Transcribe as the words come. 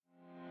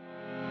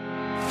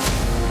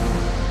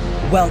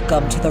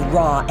Welcome to the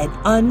raw and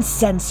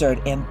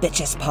uncensored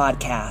Ambitious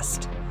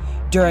Podcast.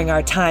 During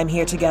our time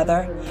here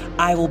together,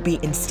 I will be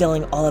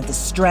instilling all of the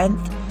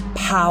strength,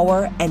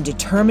 power, and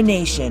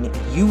determination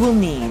you will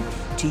need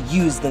to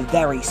use the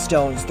very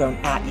stones thrown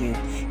at you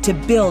to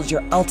build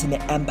your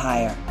ultimate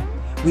empire.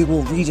 We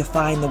will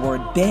redefine the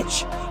word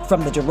bitch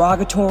from the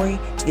derogatory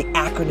to the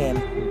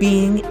acronym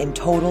being in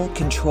total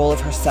control of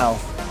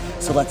herself.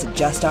 So let's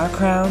adjust our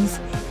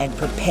crowns and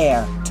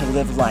prepare to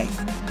live life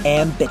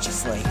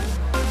ambitiously.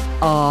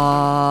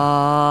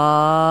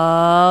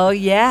 Oh,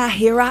 yeah,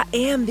 here I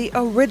am, the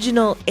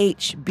original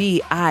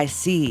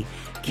HBIC,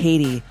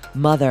 Katie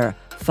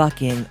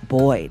motherfucking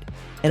Boyd.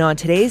 And on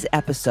today's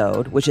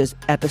episode, which is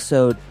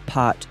episode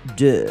part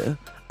 2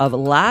 of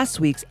last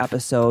week's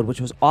episode,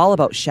 which was all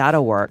about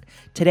shadow work,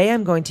 today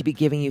I'm going to be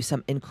giving you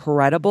some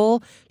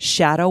incredible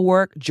shadow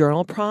work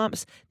journal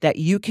prompts that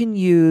you can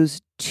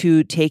use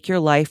to take your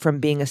life from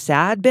being a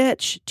sad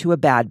bitch to a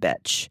bad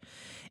bitch.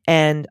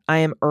 And I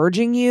am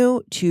urging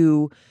you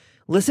to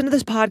listen to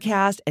this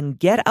podcast and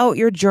get out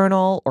your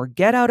journal or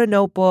get out a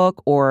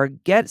notebook or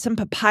get some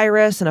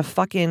papyrus and a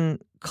fucking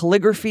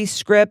calligraphy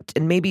script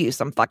and maybe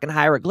some fucking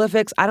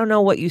hieroglyphics. I don't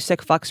know what you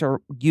sick fucks are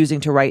using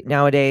to write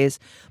nowadays,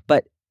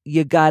 but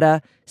you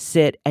gotta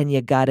sit and you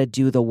gotta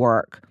do the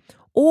work.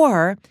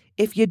 Or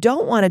if you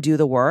don't want to do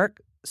the work,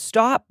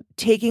 stop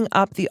taking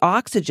up the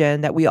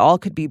oxygen that we all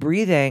could be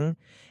breathing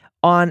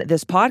on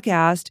this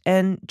podcast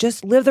and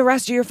just live the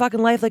rest of your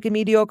fucking life like a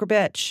mediocre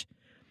bitch.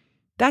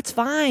 That's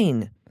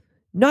fine.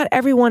 Not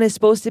everyone is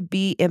supposed to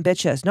be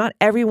ambitious. Not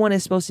everyone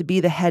is supposed to be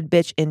the head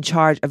bitch in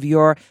charge of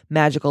your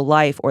magical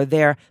life or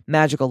their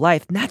magical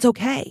life. And that's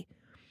okay.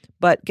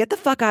 But get the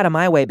fuck out of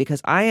my way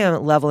because I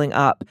am leveling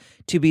up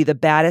to be the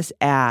baddest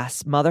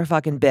ass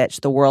motherfucking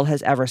bitch the world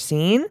has ever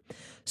seen.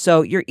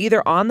 So you're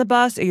either on the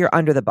bus or you're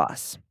under the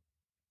bus.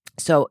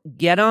 So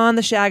get on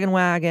the shaggin'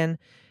 wagon,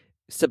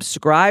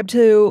 subscribe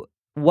to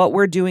what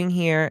we're doing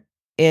here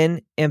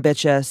in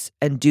Ambitious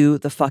and do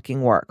the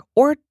fucking work.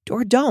 Or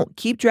don't.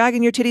 Keep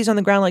dragging your titties on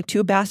the ground like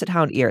two basset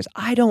hound ears.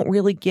 I don't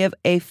really give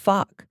a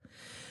fuck.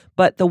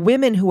 But the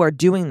women who are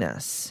doing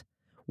this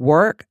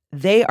work,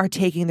 they are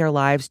taking their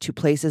lives to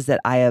places that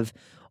I have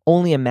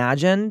only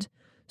imagined.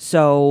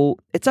 So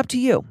it's up to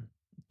you.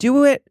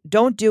 Do it.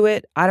 Don't do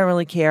it. I don't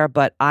really care.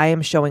 But I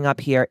am showing up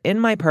here in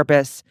my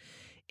purpose,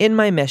 in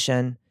my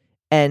mission,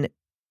 and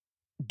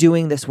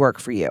doing this work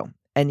for you.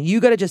 And you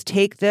got to just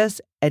take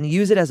this and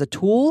use it as a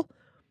tool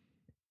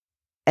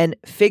and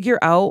figure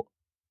out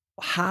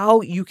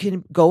how you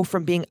can go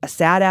from being a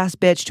sad ass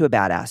bitch to a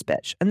badass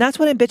bitch. And that's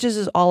what Ambitious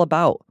is all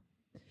about.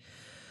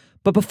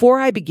 But before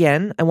I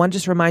begin, I want to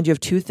just remind you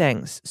of two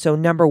things. So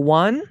number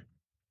one,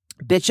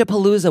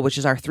 Bitchapalooza, which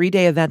is our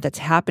 3-day event that's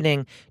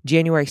happening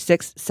January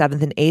 6th,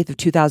 7th, and 8th of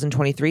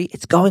 2023.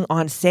 It's going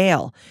on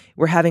sale.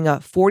 We're having a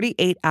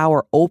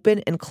 48-hour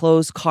open and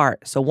close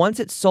cart. So once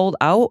it's sold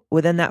out,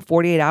 within that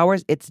 48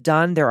 hours, it's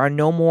done. There are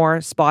no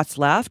more spots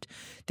left.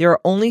 There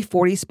are only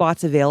 40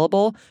 spots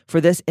available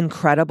for this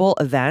incredible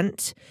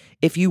event.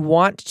 If you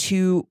want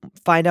to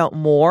find out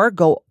more,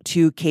 go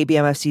to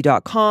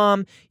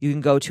kbmfc.com. You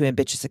can go to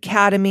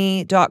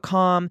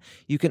ambitiousacademy.com.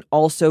 You can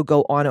also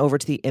go on over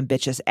to the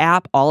Ambitious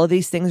app. All of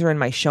these things are in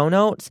my show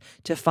notes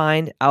to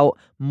find out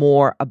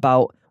more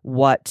about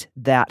what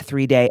that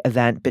 3-day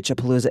event,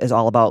 Bitchapalooza, is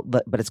all about,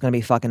 but it's going to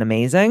be fucking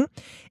amazing.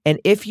 And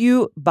if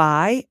you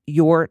buy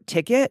your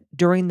ticket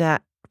during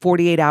that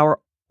 48-hour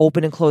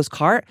open and close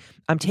cart,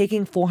 I'm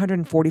taking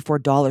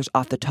 $444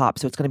 off the top.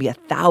 So it's going to be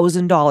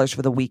 $1,000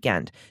 for the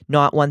weekend,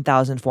 not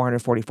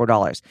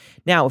 $1,444.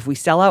 Now, if we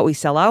sell out, we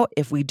sell out.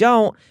 If we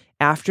don't,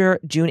 after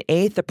June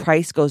 8th, the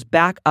price goes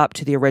back up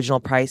to the original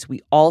price.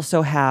 We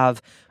also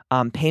have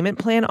payment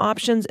plan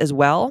options as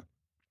well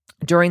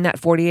during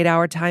that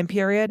 48-hour time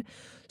period.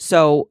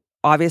 So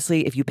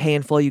obviously, if you pay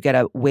in full, you get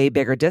a way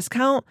bigger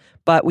discount,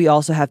 but we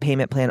also have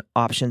payment plan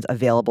options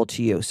available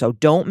to you. So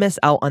don't miss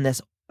out on this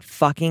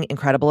fucking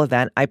incredible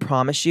event. I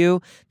promise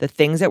you, the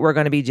things that we're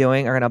going to be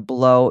doing are going to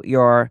blow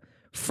your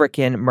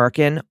freaking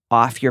merkin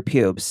off your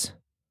pubes.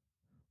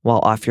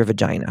 Well, off your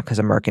vagina, because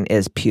a merkin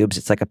is pubes.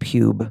 It's like a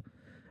pube.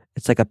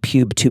 It's like a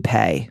pube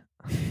toupee.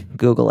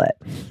 Google it.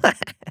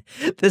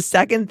 The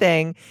second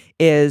thing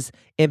is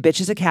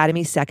Ambitious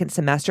Academy second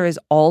semester is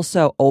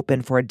also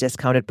open for a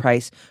discounted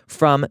price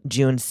from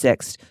June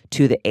 6th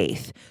to the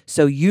 8th.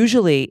 So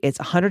usually it's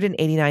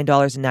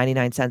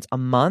 $189.99 a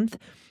month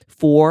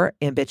for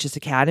Ambitious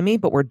Academy,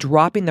 but we're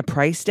dropping the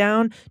price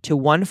down to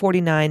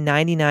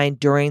 $149.99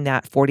 during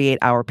that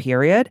 48-hour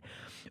period.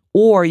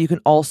 Or you can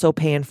also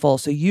pay in full.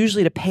 So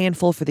usually to pay in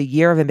full for the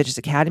year of Ambitious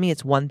Academy,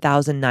 it's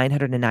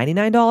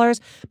 $1,999.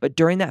 But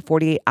during that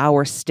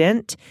 48-hour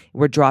stint,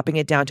 we're dropping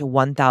it down to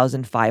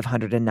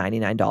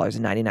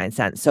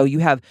 $1,599.99. So you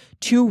have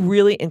two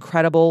really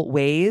incredible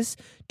ways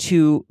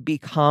to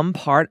become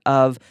part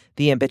of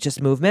the Ambitious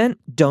movement.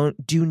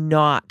 Do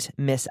not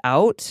miss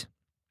out.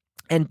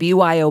 And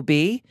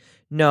BYOB,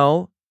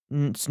 no,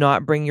 It's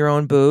not bring your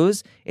own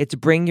booze. It's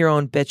bring your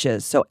own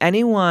bitches. So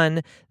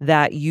anyone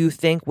that you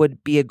think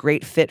would be a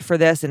great fit for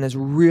this and is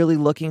really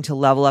looking to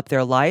level up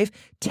their life,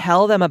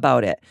 tell them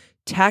about it.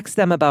 Text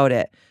them about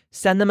it.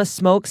 Send them a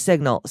smoke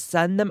signal.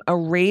 Send them a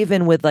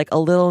raven with like a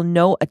little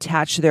note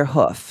attached to their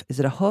hoof. Is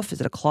it a hoof?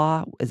 Is it a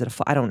claw? Is it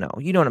I don't know.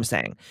 You know what I'm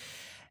saying.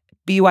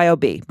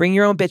 BYOB. Bring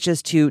your own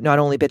bitches to not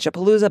only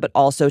Bitchapalooza, but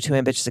also to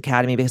Ambitious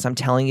Academy, because I'm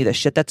telling you the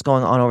shit that's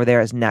going on over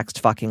there is next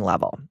fucking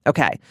level.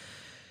 Okay.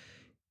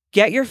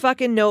 Get your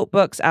fucking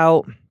notebooks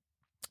out.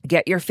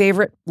 Get your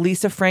favorite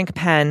Lisa Frank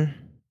pen.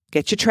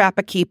 Get your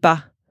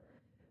Trappa-Keepa.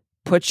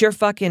 Put your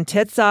fucking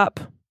tits up.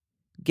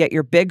 Get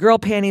your big girl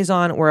panties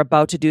on. We're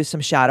about to do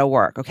some shadow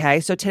work, okay?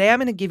 So today I'm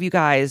going to give you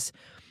guys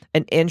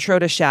an intro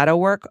to shadow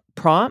work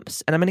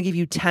prompts, and I'm going to give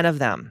you 10 of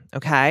them,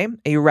 okay?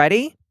 Are you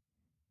ready?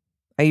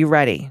 Are you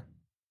ready?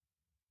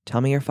 Tell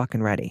me you're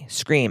fucking ready.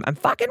 Scream, I'm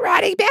fucking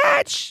ready,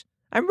 bitch!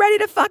 I'm ready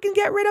to fucking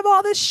get rid of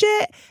all this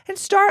shit and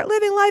start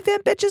living life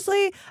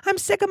ambitiously. I'm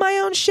sick of my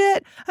own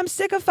shit. I'm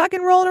sick of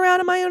fucking rolling around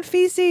in my own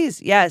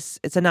feces. Yes,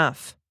 it's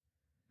enough.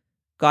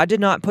 God did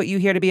not put you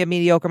here to be a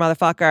mediocre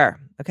motherfucker,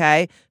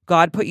 okay?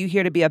 God put you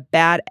here to be a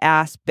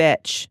badass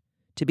bitch,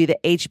 to be the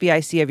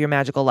HBIC of your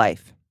magical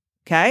life,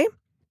 okay?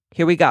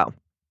 Here we go.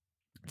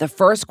 The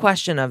first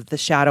question of the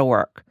shadow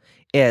work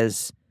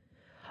is,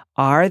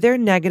 are there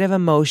negative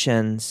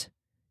emotions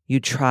you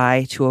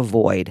try to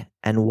avoid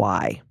and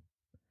why?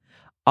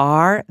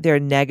 Are there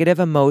negative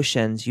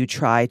emotions you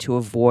try to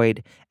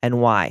avoid and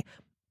why?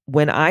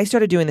 When I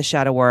started doing the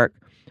shadow work,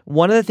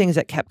 one of the things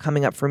that kept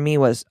coming up for me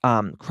was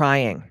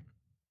crying.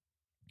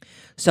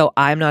 So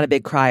I'm not a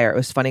big crier. It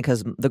was funny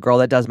because the girl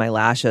that does my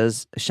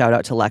lashes, shout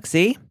out to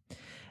Lexi,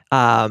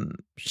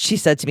 she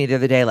said to me the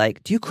other day,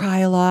 like, do you cry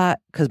a lot?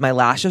 Because my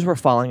lashes were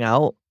falling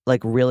out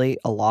like really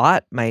a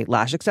lot, my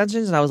lash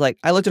extensions. And I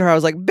looked at her, I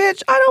was like,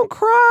 bitch, I don't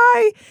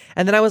cry.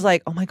 And then I was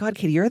like, oh my God,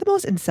 Katie, you're the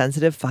most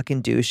insensitive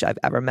fucking douche I've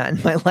ever met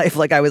in my life.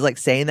 Like I was like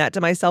saying that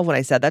to myself when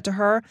I said that to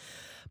her.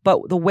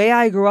 But the way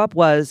I grew up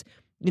was,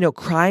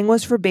 crying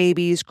was for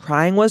babies.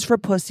 Crying was for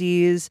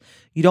pussies.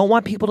 You don't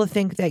want people to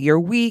think that you're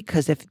weak,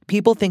 because if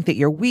people think that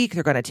you're weak,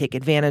 they're going to take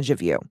advantage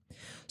of you.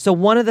 So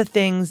one of the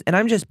things, and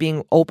I'm just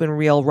being open,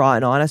 real, raw,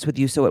 and honest with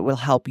you so it will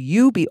help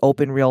you be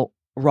open, real,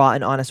 raw,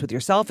 and honest with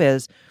yourself,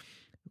 is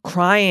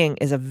crying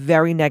is a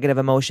very negative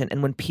emotion.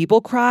 And when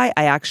people cry,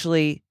 I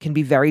actually can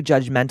be very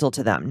judgmental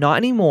to them. Not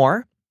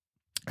anymore,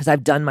 because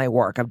I've done my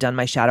work. I've done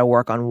my shadow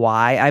work on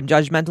why I'm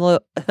judgmental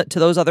to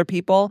those other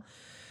people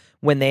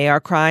when they are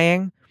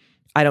crying.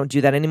 I don't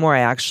do that anymore. I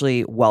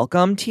actually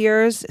welcome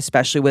tears,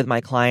 especially with my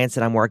clients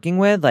that I'm working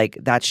with. Like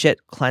that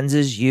shit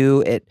cleanses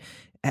you. It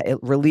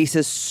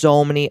releases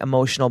so many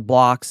emotional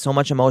blocks, so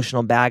much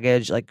emotional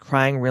baggage. Like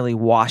crying really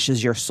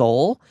washes your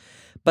soul.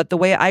 But the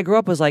way I grew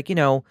up was like,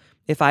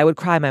 if I would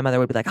cry, my mother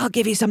would be like, I'll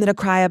give you something to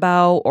cry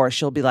about. Or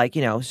she'll be like,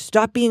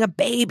 stop being a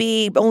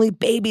baby. Only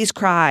babies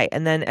cry.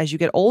 And then as you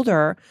get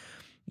older,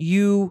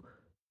 you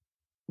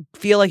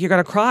feel like you're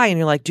going to cry and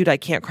you're like, dude, I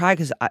can't cry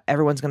because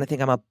everyone's going to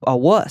think I'm a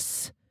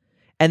wuss.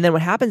 And then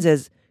what happens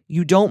is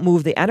you don't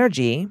move the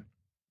energy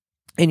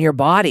in your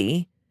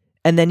body,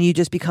 and then you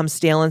just become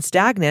stale and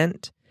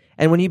stagnant.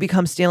 And when you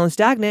become stale and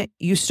stagnant,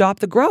 you stop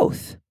the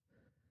growth.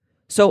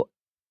 So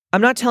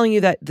I'm not telling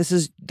you that this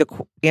is the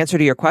answer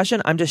to your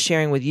question. I'm just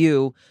sharing with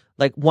you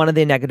like one of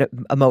the negative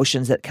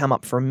emotions that come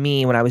up for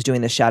me when I was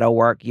doing the shadow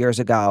work years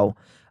ago,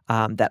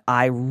 that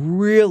I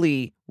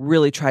really,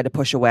 really tried to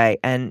push away.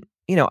 And,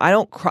 I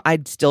don't cry. I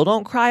still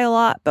don't cry a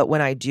lot, but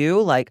when I do,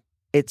 like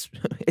it's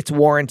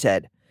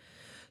warranted.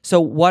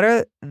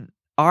 So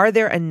are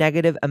there a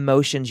negative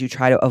emotions you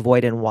try to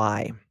avoid and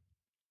why?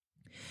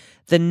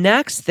 The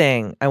next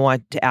thing I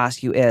want to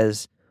ask you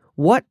is,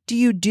 what do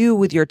you do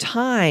with your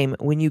time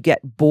when you get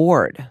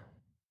bored?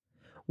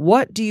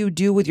 What do you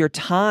do with your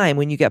time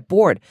when you get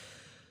bored?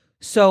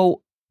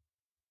 So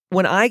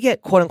when I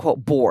get quote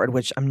unquote bored,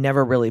 which I'm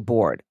never really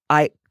bored,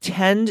 I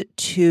tend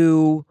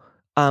to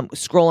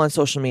scroll on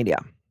social media.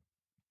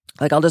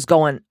 Like I'll just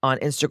go on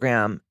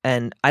Instagram,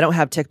 and I don't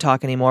have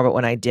TikTok anymore, but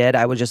when I did,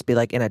 I would just be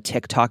like in a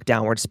TikTok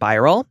downward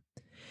spiral.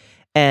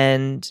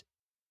 And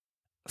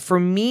for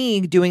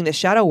me doing the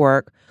shadow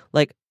work,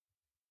 like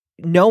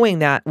knowing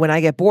that when I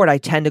get bored, I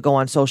tend to go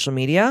on social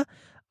media,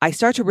 I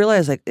start to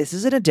realize like this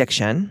is an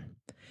addiction.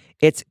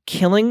 It's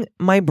killing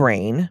my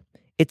brain.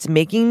 It's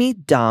making me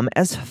dumb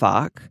as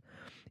fuck.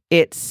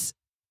 It's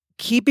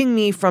keeping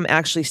me from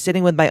actually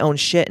sitting with my own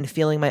shit and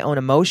feeling my own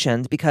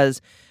emotions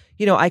because,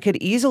 I could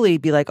easily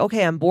be like,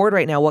 okay, I'm bored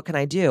right now. What can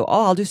I do?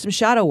 Oh, I'll do some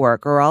shadow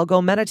work, or I'll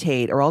go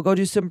meditate, or I'll go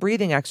do some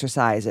breathing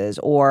exercises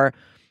or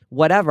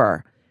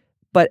whatever.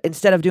 But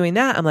instead of doing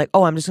that, I'm like,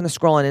 oh, I'm just going to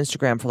scroll on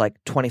Instagram for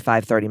like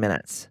 25, 30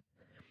 minutes.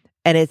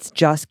 And it's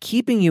just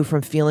keeping you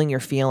from feeling your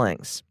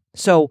feelings.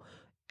 So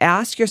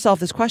ask yourself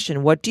this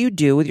question: what do you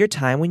do with your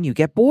time when you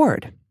get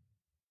bored?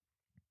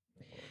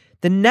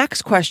 The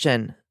next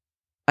question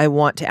I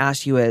want to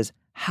ask you is,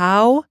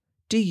 how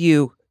do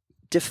you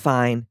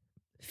define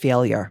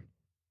failure?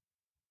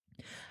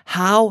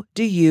 How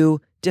do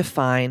you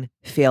define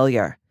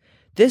failure?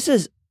 This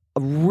is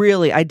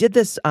I did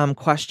this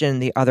question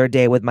the other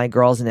day with my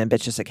girls in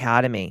Ambitious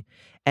Academy.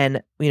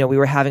 And, we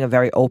were having a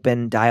very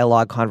open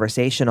dialogue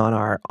conversation on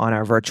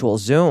our virtual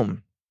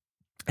Zoom.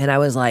 And I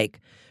was like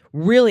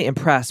really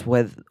impressed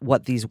with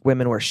what these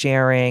women were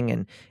sharing.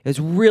 And it was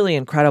really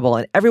incredible.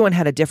 And everyone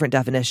had a different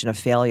definition of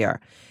failure.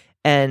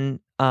 And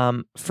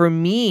for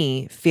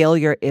me,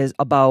 failure is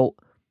about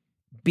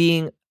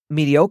being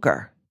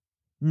mediocre,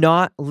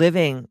 not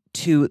living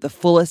to the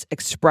fullest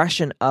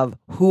expression of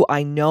who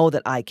I know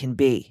that I can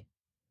be.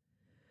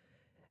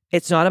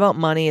 It's not about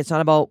money. It's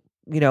not about,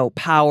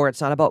 power. It's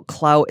not about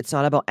clout. It's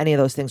not about any of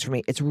those things for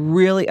me. It's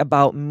really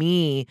about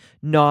me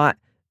not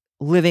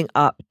living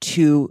up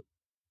to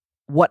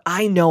what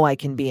I know I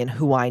can be and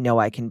who I know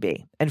I can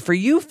be. And for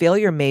you,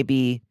 failure may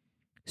be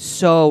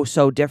so,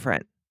 so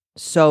different.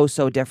 So,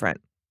 so different.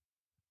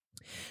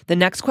 The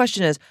next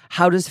question is,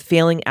 how does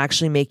failing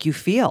actually make you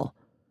feel?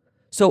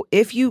 So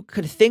if you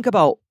could think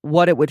about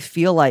what it would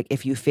feel like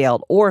if you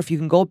failed, or if you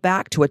can go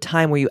back to a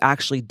time where you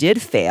actually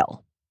did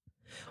fail,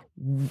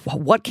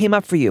 what came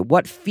up for you?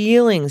 What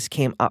feelings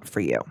came up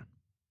for you,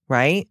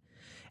 right?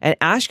 And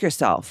ask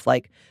yourself,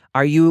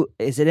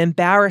 is it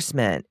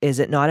embarrassment? Is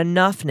it not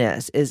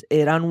enoughness? Is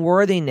it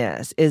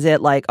unworthiness? Is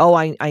it like, oh,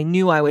 I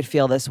knew I would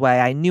feel this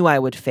way. I knew I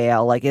would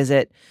fail. Is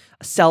it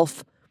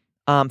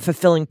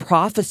fulfilling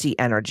prophecy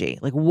energy?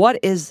 What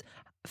is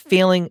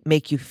failing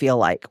make you feel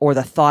like, or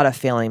the thought of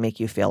failing make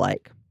you feel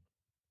like?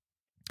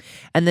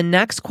 And the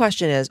next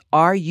question is,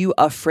 are you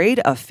afraid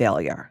of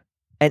failure?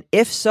 And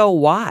if so,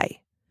 why?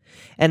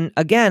 And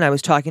again, I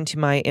was talking to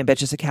my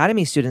Ambitious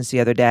Academy students the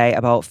other day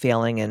about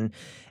failing,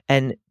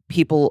 and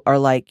people are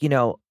like,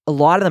 a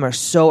lot of them are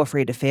so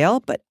afraid to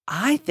fail. But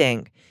I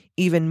think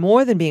even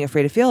more than being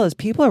afraid to fail is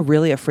people are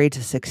really afraid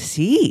to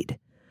succeed.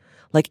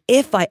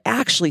 If I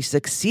actually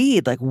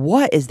succeed,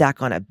 what is that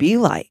going to be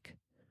like?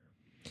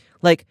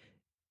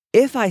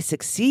 If I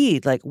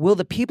succeed, will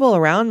the people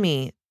around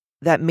me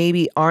that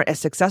maybe aren't as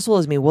successful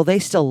as me, will they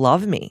still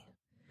love me?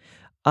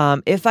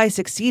 If I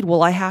succeed,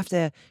 will I have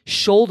to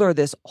shoulder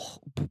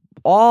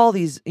all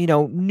these,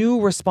 new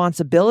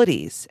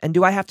responsibilities? And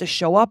do I have to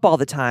show up all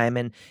the time?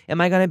 And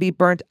am I going to be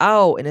burnt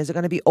out? And is it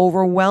going to be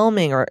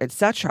overwhelming, or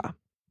etc.?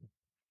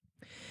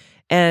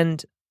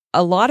 And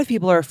a lot of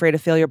people are afraid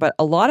of failure, but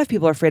a lot of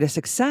people are afraid of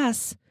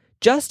success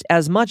just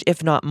as much,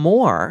 if not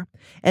more.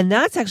 And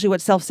that's actually what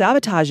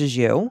self-sabotages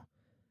you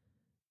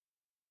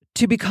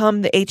to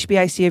become the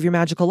HBIC of your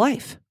magical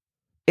life,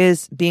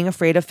 is being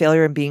afraid of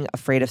failure and being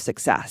afraid of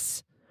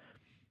success.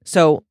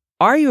 So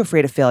are you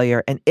afraid of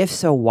failure? And if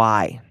so,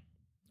 why?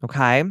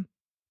 Okay.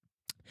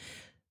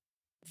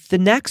 The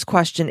next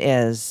question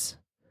is,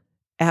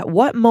 at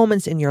what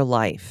moments in your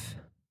life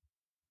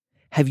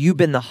have you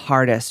been the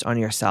hardest on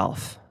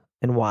yourself,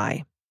 and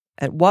why?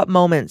 At what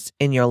moments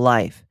in your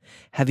life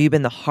have you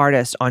been the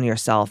hardest on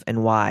yourself,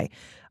 and why?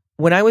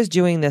 When I was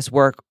doing this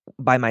work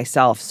by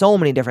myself, so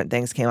many different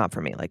things came up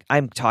for me.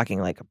 I'm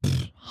talking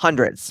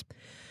hundreds.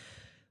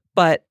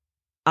 But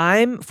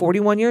I'm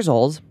 41 years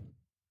old,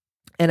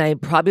 and I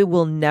probably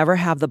will never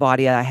have the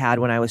body I had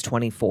when I was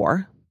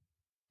 24,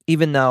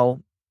 even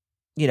though,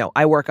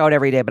 I work out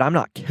every day, but I'm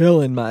not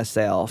killing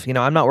myself.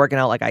 I'm not working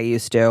out like I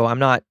used to. I'm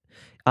not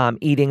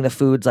eating the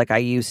foods like I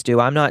used to.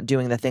 I'm not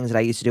doing the things that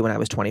I used to do when I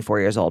was 24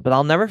 years old. But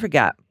I'll never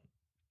forget,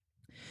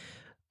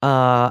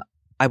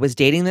 I was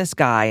dating this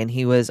guy, and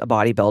he was a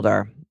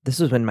bodybuilder. This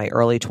was in my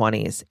early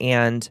 20s.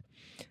 And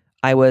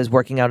I was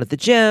working out at the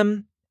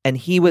gym, and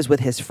he was with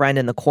his friend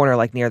in the corner,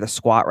 near the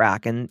squat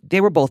rack. And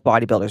they were both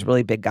bodybuilders,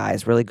 really big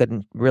guys, really good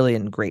and really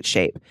in great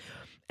shape.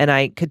 And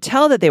I could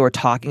tell that they were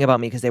talking about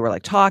me, because they were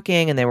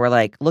talking, and they were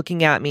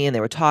looking at me, and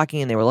they were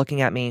talking, and they were looking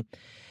at me.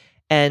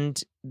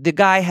 And the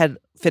guy had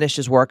finished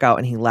his workout,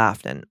 and he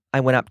left. And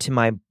I went up to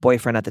my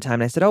boyfriend at the time,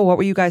 and I said, "Oh, what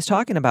were you guys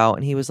talking about?"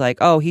 And he was like,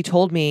 "Oh, he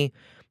told me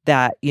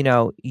that,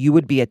 you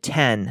would be a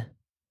 10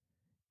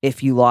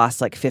 if you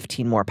lost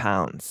 15 more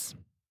pounds."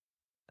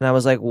 And I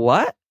was like,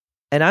 "What?"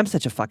 And I'm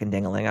such a fucking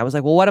dingaling. I was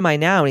like, "Well, what am I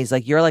now?" And he's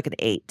like, "You're an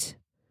 8.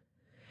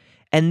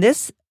 And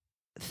this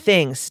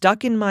thing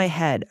stuck in my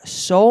head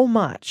so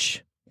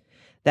much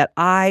that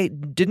I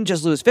didn't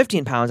just lose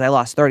 15 pounds, I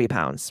lost 30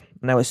 pounds.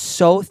 And I was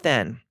so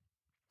thin.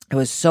 I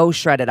was so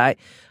shredded.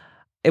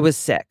 It was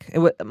sick.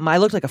 I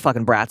looked like a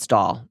fucking Bratz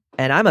doll.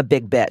 And I'm a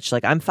big bitch.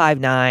 I'm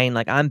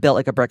 5'9". I'm built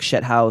like a brick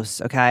shit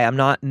house. Okay. I'm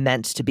not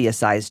meant to be a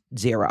size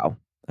 0.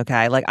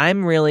 Okay.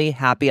 I'm really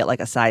happy at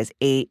a size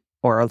 8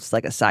 or else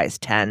a size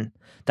 10.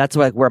 That's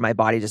where my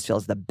body just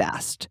feels the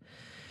best.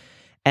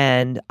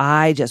 And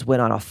I just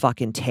went on a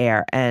fucking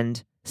tear.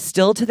 And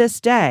still to this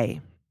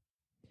day,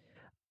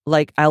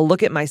 I'll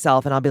look at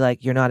myself and I'll be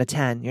like, "You're not a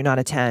 10. You're not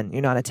a 10.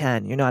 You're not a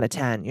 10. You're not a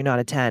 10. You're not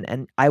a 10.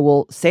 And I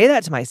will say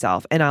that to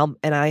myself, and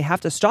I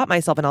have to stop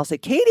myself, and I'll say,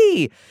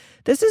 "Katie,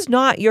 this is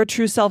not your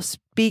true self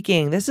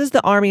speaking. This is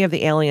the army of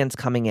the aliens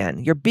coming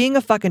in. You're being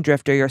a fucking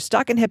drifter. You're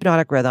stuck in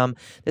hypnotic rhythm.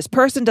 This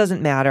person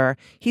doesn't matter.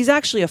 He's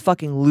actually a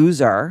fucking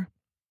loser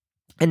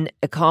and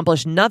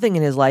accomplished nothing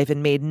in his life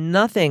and made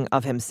nothing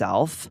of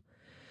himself.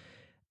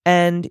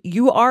 And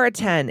you are a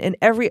 10 in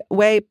every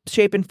way,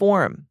 shape, and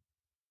form.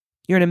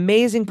 You're an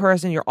amazing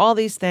person. You're all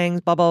these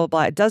things, blah, blah, blah,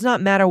 blah. It does not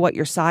matter what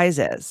your size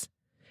is.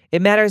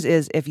 It matters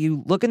is if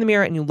you look in the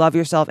mirror and you love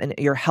yourself and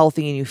you're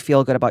healthy and you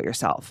feel good about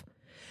yourself.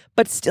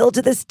 But still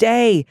to this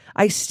day,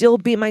 I still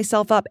beat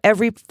myself up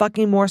every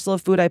fucking morsel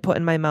of food I put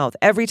in my mouth.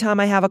 Every time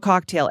I have a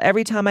cocktail,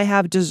 every time I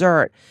have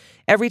dessert,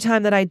 every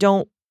time that I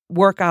don't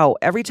work out,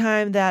 every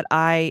time that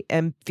I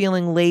am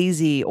feeling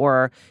lazy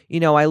or,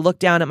 I look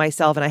down at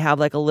myself and I have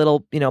like a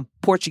little,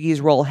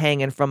 Portuguese roll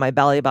hanging from my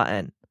belly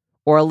button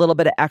or a little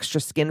bit of extra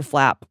skin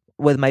flap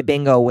with my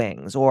bingo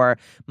wings, or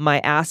my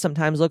ass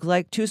sometimes looks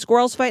like two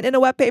squirrels fighting in a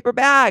wet paper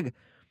bag.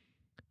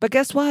 But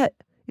guess what?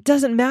 It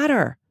doesn't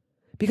matter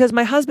because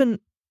my husband,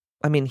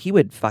 he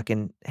would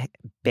fucking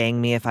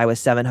bang me if I was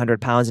 700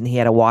 pounds and he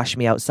had to wash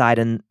me outside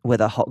and with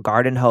a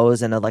garden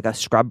hose and a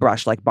scrub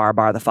brush like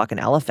Bar the fucking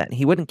elephant.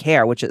 He wouldn't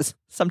care, which is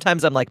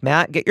sometimes I'm like,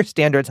 Matt, get your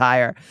standards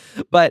higher.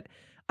 But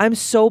I'm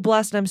so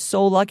blessed and I'm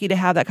so lucky to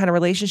have that kind of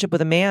relationship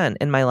with a man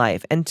in my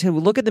life and to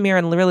look at the mirror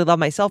and really love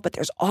myself. But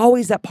there's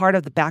always that part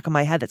of the back of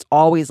my head that's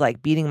always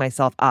like beating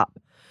myself up.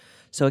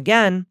 So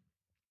again,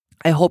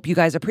 I hope you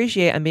guys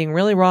appreciate I'm being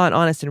really raw and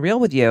honest and real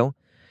with you.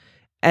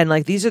 And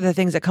like, these are the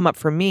things that come up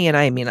for me.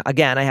 And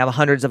again, I have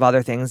hundreds of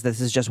other things.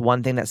 This is just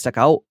one thing that stuck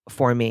out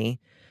for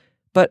me.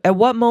 But at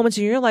what moments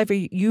in your life are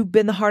you've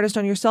been the hardest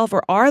on yourself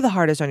or are the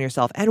hardest on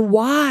yourself? And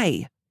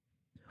why?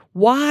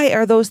 Why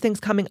are those things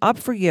coming up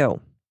for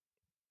you?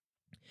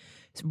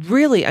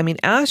 Really,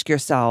 ask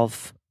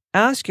yourself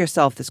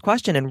this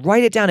question and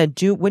write it down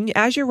and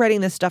as you're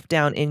writing this stuff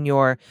down in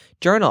your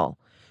journal,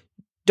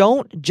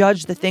 don't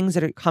judge the things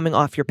that are coming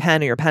off your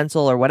pen or your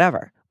pencil or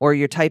whatever, or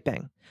you're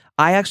typing.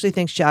 I actually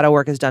think shadow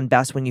work is done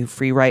best when you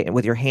free write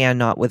with your hand,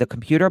 not with a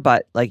computer,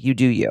 but like you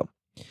do you.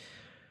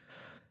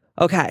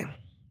 Okay.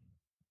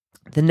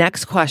 The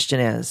next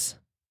question is,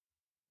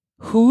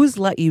 who's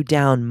let you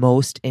down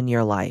most in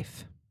your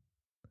life?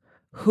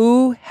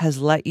 Who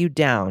has let you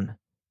down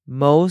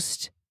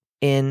most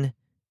in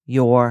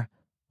your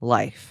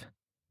life?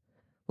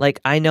 Like,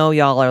 I know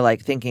y'all are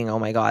like thinking, oh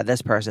my God,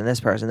 this person.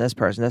 It's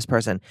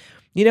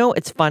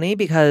funny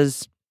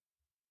because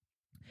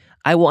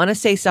I want to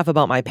say stuff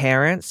about my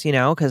parents,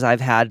 because I've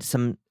had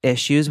some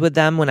issues with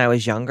them when I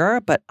was younger,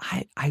 but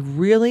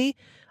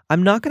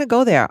I'm not going to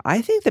go there.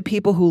 I think the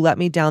people who let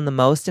me down the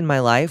most in my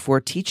life were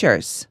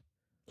teachers,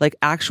 like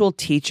actual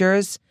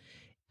teachers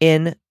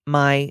in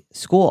my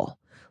school.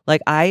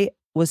 Like, I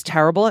was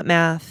terrible at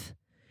math.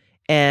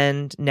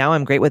 And now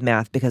I'm great with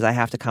math because I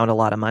have to count a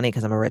lot of money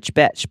because I'm a rich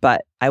bitch.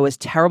 But I was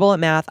terrible at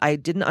math. I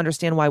didn't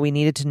understand why we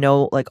needed to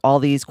know like all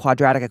these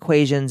quadratic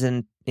equations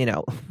and,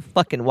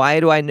 fucking why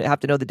do I have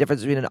to know the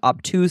difference between an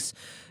obtuse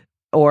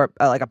or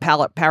like a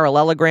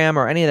parallelogram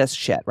or any of this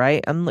shit,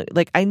 right? I'm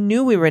like, I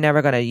knew we were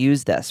never going to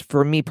use this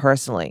for me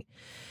personally.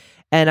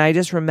 And I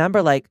just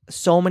remember like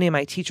so many of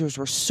my teachers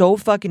were so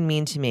fucking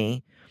mean to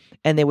me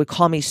and they would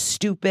call me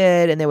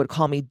stupid and they would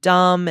call me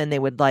dumb and they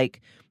would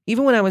like,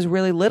 even when I was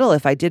really little,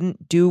 if I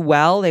didn't do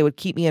well, they would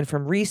keep me in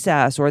from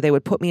recess or they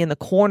would put me in the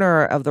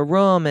corner of the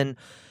room. And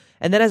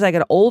then as I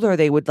got older,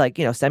 they would like,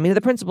 send me to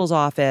the principal's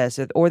office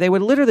or they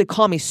would literally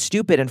call me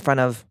stupid in front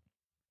of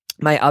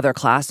my other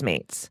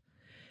classmates.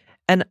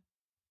 And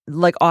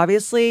like,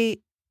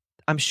 obviously,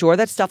 I'm sure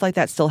that stuff like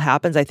that still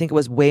happens. I think it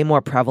was way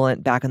more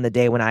prevalent back in the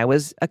day when I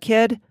was a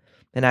kid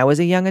and I was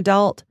a young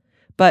adult.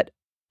 But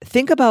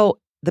think about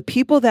the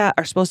people that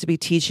are supposed to be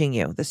teaching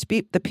you,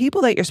 the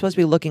people that you're supposed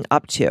to be looking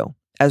up to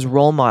as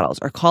role models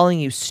are calling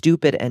you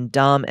stupid and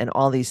dumb and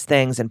all these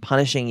things and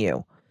punishing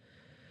you.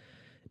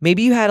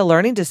 Maybe you had a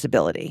learning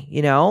disability,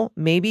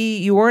 maybe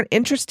you weren't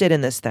interested in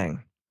this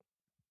thing.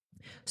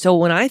 So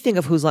when I think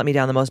of who's let me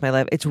down the most in my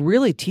life, it's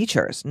really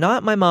teachers,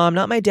 not my mom,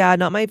 not my dad,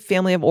 not my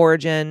family of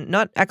origin,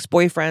 not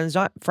ex-boyfriends,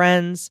 not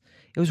friends.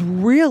 It was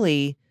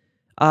really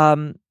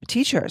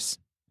teachers.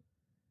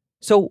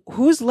 So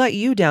who's let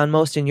you down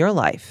most in your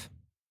life?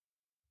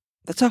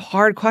 That's a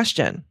hard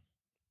question.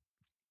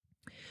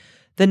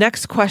 The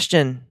next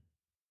question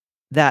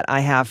that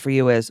I have for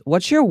you is,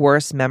 what's your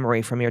worst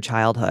memory from your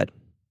childhood?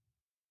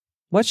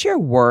 What's your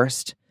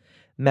worst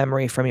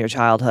memory from your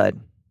childhood?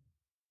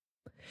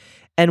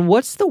 And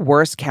what's the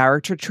worst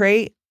character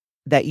trait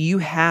that you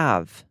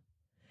have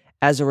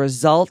as a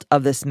result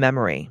of this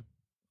memory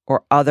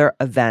or other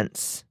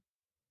events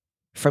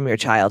from your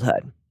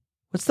childhood?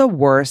 What's the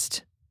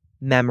worst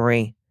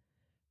memory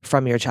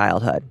from your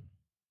childhood?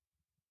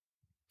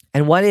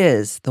 And what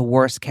is the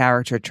worst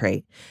character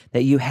trait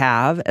that you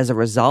have as a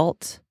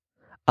result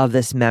of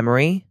this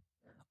memory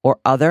or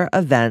other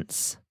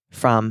events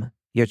from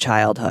your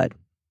childhood?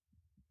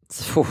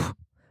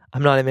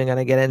 I'm not even going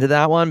to get into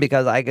that one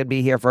because I could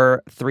be here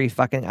for 3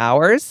 fucking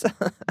hours.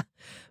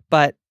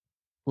 But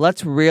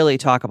let's really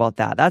talk about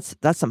that.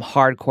 That's some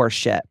hardcore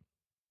shit.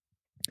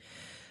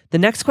 The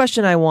next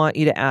question I want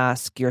you to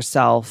ask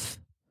yourself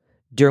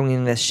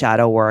during this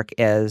shadow work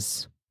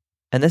is,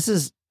 and this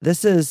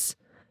is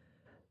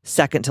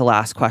second to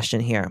last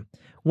question here.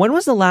 When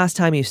was the last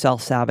time you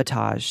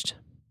self-sabotaged?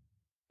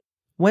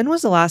 When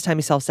was the last time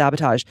you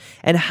self-sabotaged?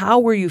 And how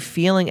were you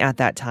feeling at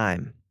that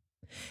time?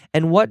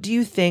 And what do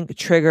you think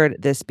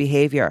triggered this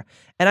behavior?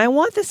 And I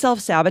want the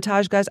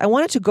self-sabotage, guys. I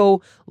want it to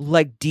go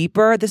like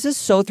deeper. This is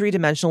so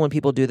three-dimensional when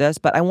people do this,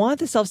 but I want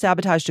the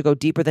self-sabotage to go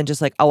deeper than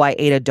just like, oh, I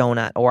ate a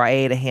donut or I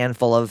ate a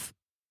handful of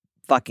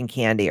fucking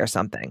candy or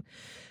something.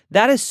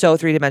 That is so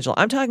three-dimensional.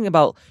 I'm talking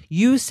about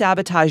you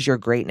sabotage your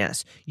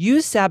greatness.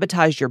 You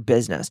sabotage your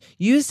business.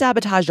 You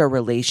sabotage a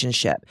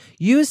relationship.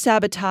 You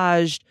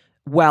sabotaged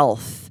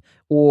wealth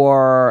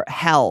or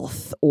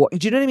health, or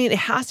do you know what I mean? It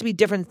has to be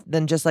different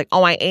than just like,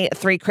 oh, I ate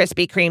 3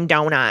 Krispy Kreme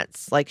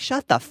donuts. Like,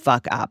 shut the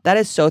fuck up. That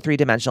is so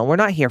three-dimensional. We're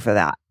not here for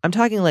that. I'm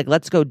talking like,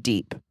 let's go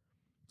deep.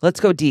 Let's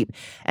go deep.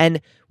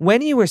 And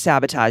when you were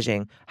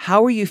sabotaging,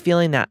 how were you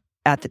feeling that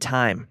at the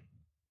time?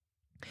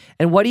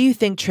 And what do you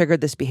think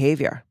triggered this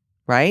behavior?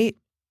 Right?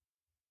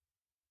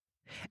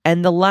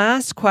 And the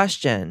last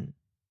question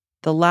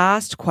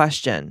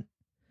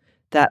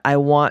that I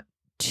want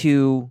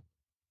to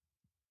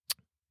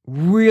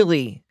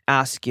really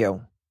ask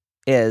you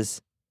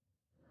is,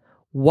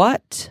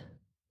 what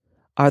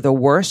are the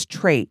worst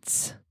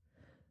traits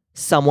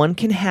someone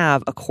can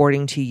have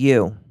according to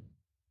you?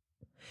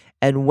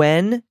 And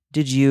when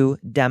did you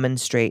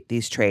demonstrate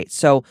these traits?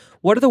 So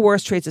what are the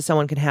worst traits that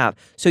someone can have?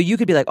 So you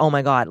could be like, oh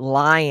my God,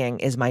 lying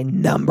is my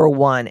number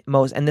one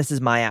most, and this is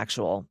my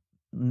actual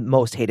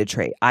most hated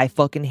trait. I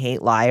fucking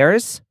hate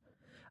liars.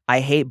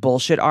 I hate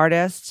bullshit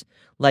artists.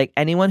 Like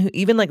anyone who,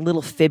 even like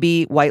little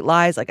fibby white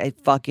lies, like it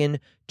fucking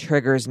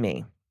triggers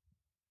me.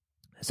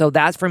 So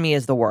that's for me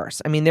is the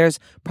worst. I mean, there's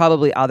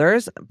probably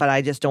others, but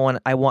I just don't want,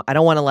 I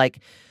don't want to like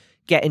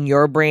get in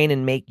your brain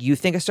and make you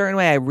think a certain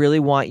way. I really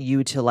want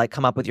you to like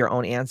come up with your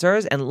own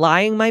answers. And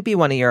lying might be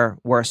one of your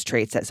worst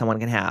traits that someone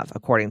can have,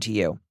 according to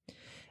you.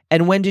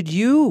 And when did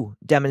you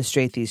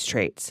demonstrate these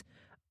traits?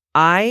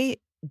 I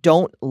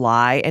don't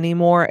lie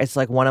anymore. It's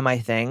like one of my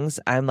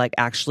things. I'm like,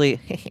 actually,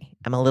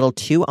 I'm a little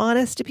too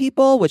honest to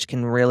people, which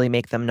can really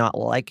make them not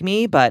like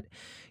me. But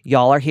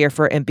y'all are here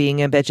for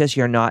being ambitious.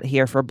 You're not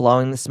here for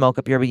blowing the smoke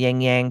up your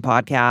yin yang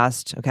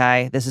podcast.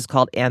 Okay. This is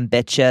called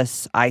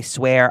ambitious. I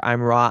swear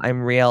I'm raw.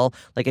 I'm real.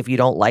 Like if you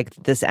don't like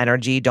this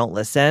energy, don't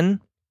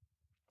listen.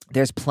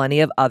 There's plenty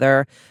of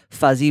other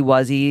fuzzy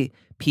wuzzy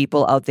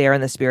people out there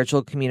in the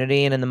spiritual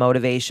community and in the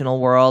motivational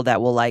world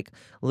that will like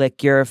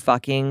lick your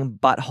fucking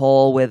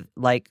butthole with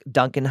like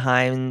Duncan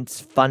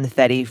Hines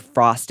Funfetti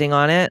frosting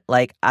on it.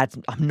 Like I'm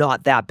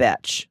not that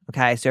bitch.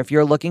 Okay. So if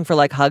you're looking for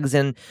like hugs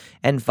and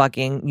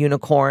fucking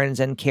unicorns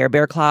and Care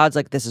Bear clouds,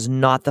 like this is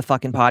not the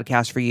fucking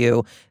podcast for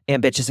you.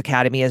 Ambitious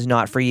Academy is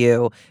not for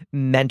you.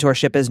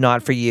 Mentorship is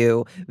not for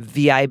you.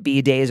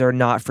 VIB days are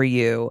not for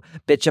you.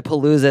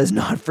 Bitchapalooza is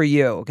not for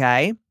you.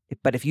 Okay.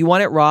 But if you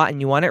want it raw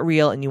and you want it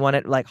real and you want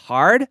it like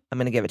hard, I'm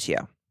going to give it to you.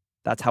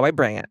 That's how I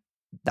bring it.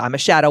 I'm a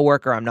shadow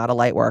worker. I'm not a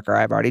light worker.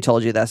 I've already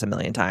told you this a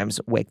million times.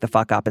 Wake the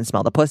fuck up and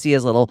smell the pussy,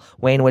 as little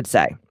Wayne would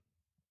say.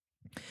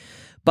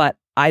 But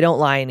I don't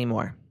lie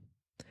anymore.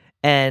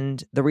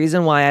 And the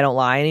reason why I don't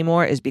lie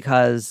anymore is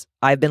because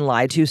I've been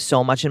lied to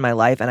so much in my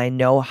life and I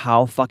know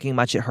how fucking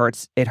much it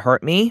hurts. It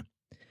hurt me.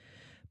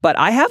 But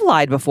I have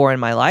lied before in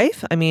my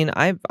life. I mean,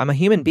 I'm a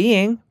human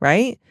being,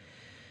 right?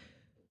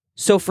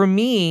 So for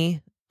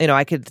me, you know,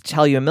 I could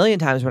tell you a million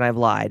times when I've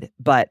lied,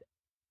 but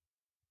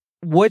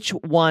which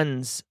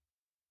ones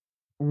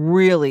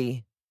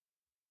really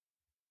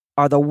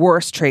are the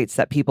worst traits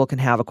that people can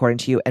have according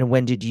to you, and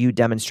when did you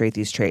demonstrate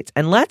these traits?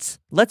 And let's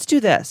do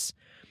this.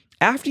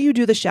 After you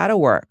do the shadow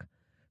work,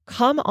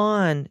 come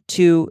on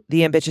to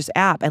the Ambitious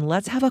app and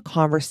let's have a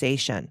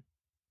conversation,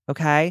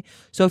 okay?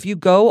 So if you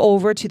go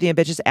over to the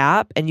Ambitious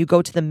app and you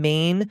go to the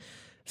main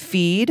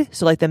feed,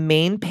 so like the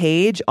main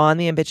page on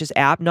the Ambitious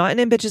app, not in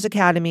Ambitious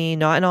Academy,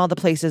 not in all the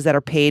places that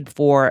are paid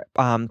for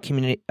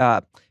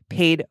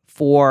paid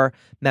for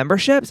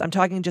memberships. I'm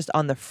talking just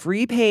on the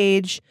free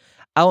page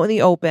out in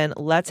the open.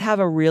 Let's have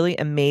a really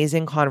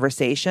amazing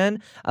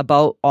conversation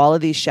about all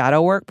of these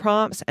shadow work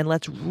prompts and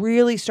let's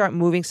really start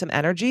moving some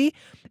energy.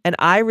 And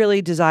I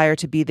really desire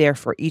to be there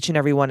for each and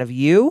every one of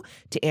you,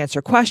 to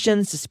answer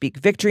questions, to speak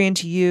victory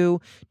into you,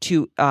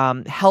 to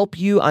help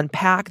you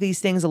unpack these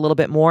things a little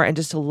bit more, and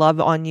just to love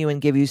on you and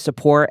give you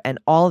support. And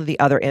all of the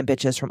other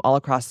ambitious from all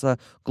across the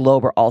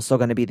globe are also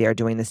going to be there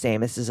doing the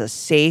same. This is a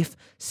safe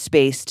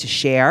space to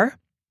share,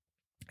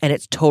 and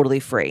it's totally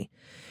free.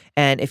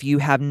 And if you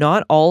have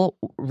not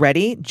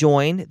already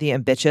joined the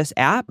Ambitious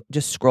app,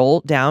 just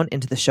scroll down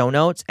into the show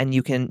notes and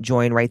you can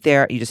join right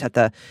there. You just have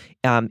to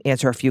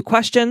answer a few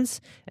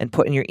questions and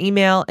put in your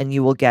email, and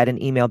you will get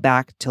an email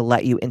back to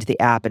let you into the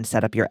app and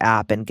set up your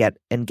app and get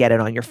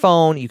it on your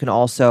phone. You can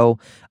also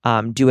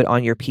do it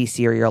on your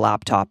PC or your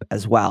laptop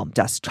as well,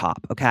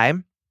 desktop. Okay.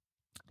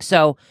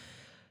 So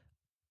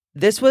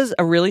this was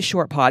a really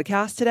short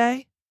podcast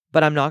today,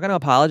 but I'm not going to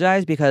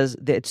apologize because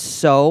it's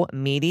so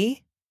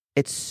meaty.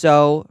 It's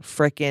so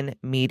freaking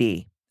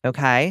meaty.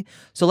 Okay.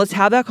 So let's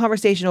have that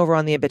conversation over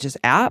on the Ambitious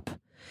app.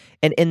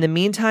 And in the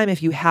meantime,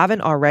 if you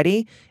haven't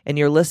already and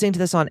you're listening to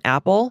this on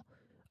Apple,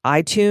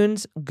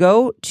 iTunes,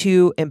 go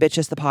to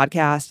Ambitious the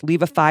podcast,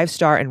 leave a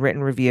 5-star and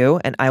written review,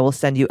 and I will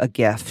send you a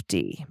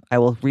gifty. I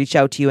will reach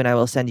out to you and I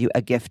will send you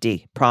a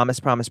gifty. Promise,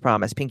 promise,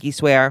 promise. Pinky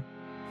swear.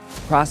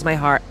 Cross my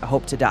heart. I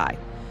hope to die.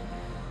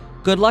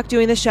 Good luck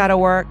doing the shadow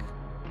work.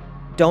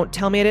 Don't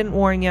tell me I didn't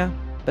warn you,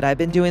 but I've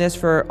been doing this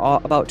for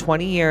about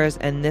 20 years,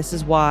 and this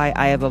is why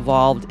I have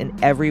evolved in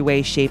every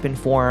way, shape, and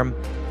form,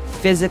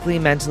 physically,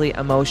 mentally,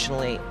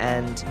 emotionally,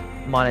 and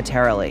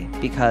monetarily,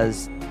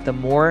 because the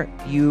more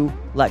you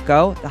let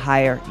go, the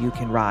higher you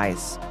can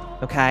rise.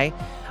 Okay?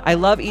 I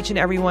love each and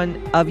every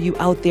one of you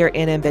out there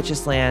in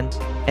ambitious land.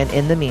 And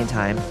in the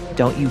meantime,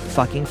 don't you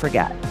fucking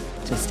forget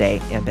to stay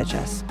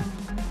ambitious.